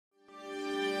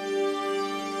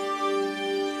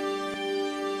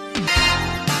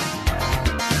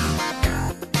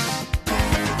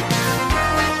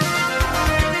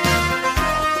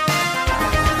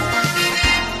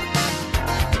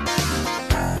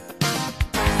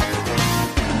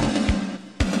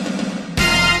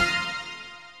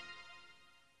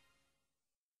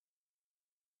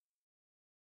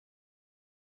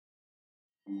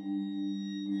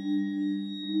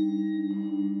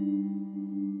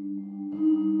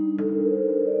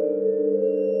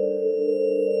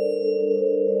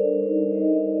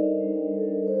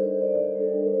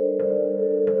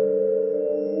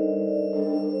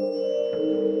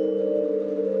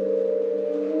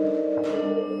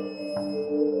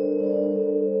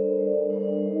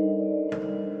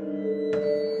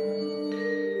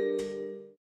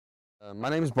My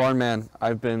name is Barnman.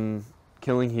 I've been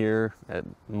killing here at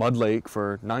Mud Lake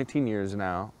for 19 years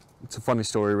now. It's a funny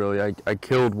story, really. I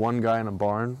killed one guy in a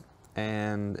barn,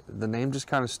 and the name just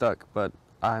kind of stuck, but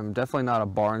I'm definitely not a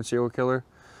barn serial killer.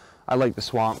 I like the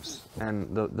swamps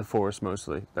and the forest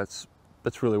mostly. That's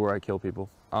really where I kill people.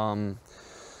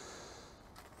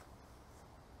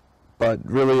 But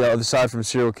really, aside from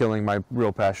serial killing, my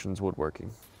real passion is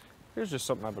woodworking. Here's just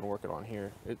something I've been working on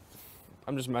here.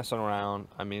 I'm just messing around.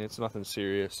 I mean, it's nothing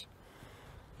serious.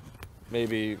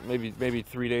 Maybe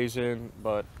 3 days in,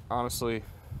 but honestly,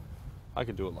 I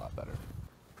could do a lot better.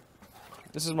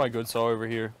 This is my good saw over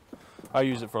here. I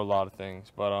use it for a lot of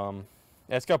things, but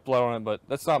yeah, it's got blood on it, but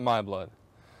that's not my blood.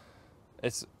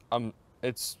 It's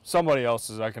somebody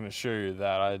else's. I can assure you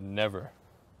that. I'd never.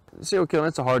 Serial killing,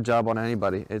 it's a hard job on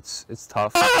anybody. It's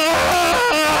tough.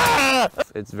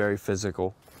 It's very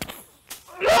physical.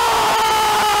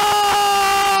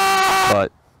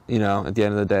 But, you know, at the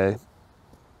end of the day,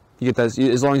 you get that,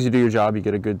 as long as you do your job, you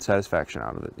get a good satisfaction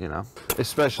out of it, you know.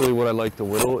 Especially what I like to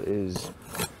whittle is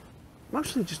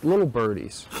mostly just little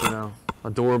birdies, you know,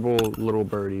 adorable little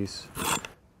birdies,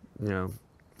 you know,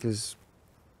 because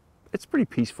it's pretty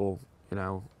peaceful, you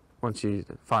know, once you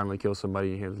finally kill somebody,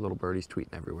 you hear the little birdies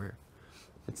tweeting everywhere.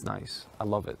 It's nice. I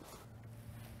love it.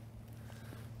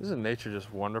 Isn't nature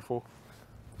just wonderful?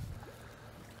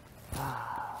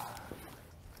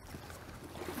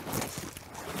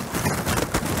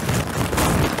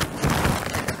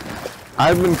 I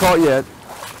haven't been caught yet.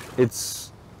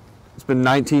 It's been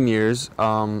 19 years.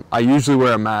 I usually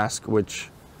wear a mask, which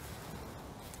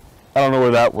I don't know where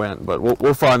that went, but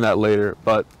we'll find that later.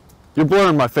 But you're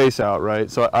blurring my face out, right?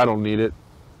 So I don't need it.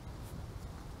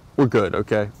 We're good,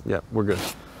 okay? Yeah, we're good.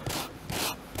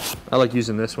 I like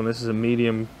using this one. This is a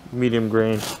medium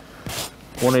grain,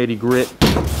 180 grit.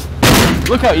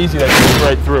 Look how easy that goes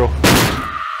right through.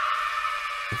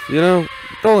 You know,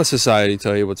 don't let society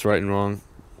tell you what's right and wrong.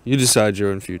 You decide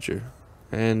your own future.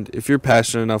 And if you're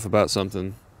passionate enough about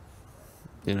something,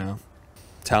 you know,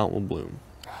 talent will bloom.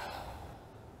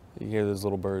 You hear those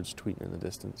little birds tweeting in the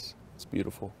distance. It's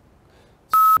beautiful.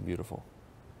 It's beautiful.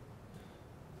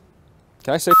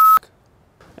 Can I say f***?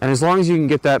 And as long as you can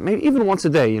get that, maybe even once a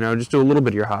day, you know, just do a little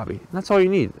bit of your hobby. That's all you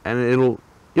need. And you'll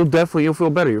feel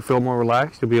better. You'll feel more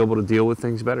relaxed. You'll be able to deal with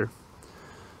things better.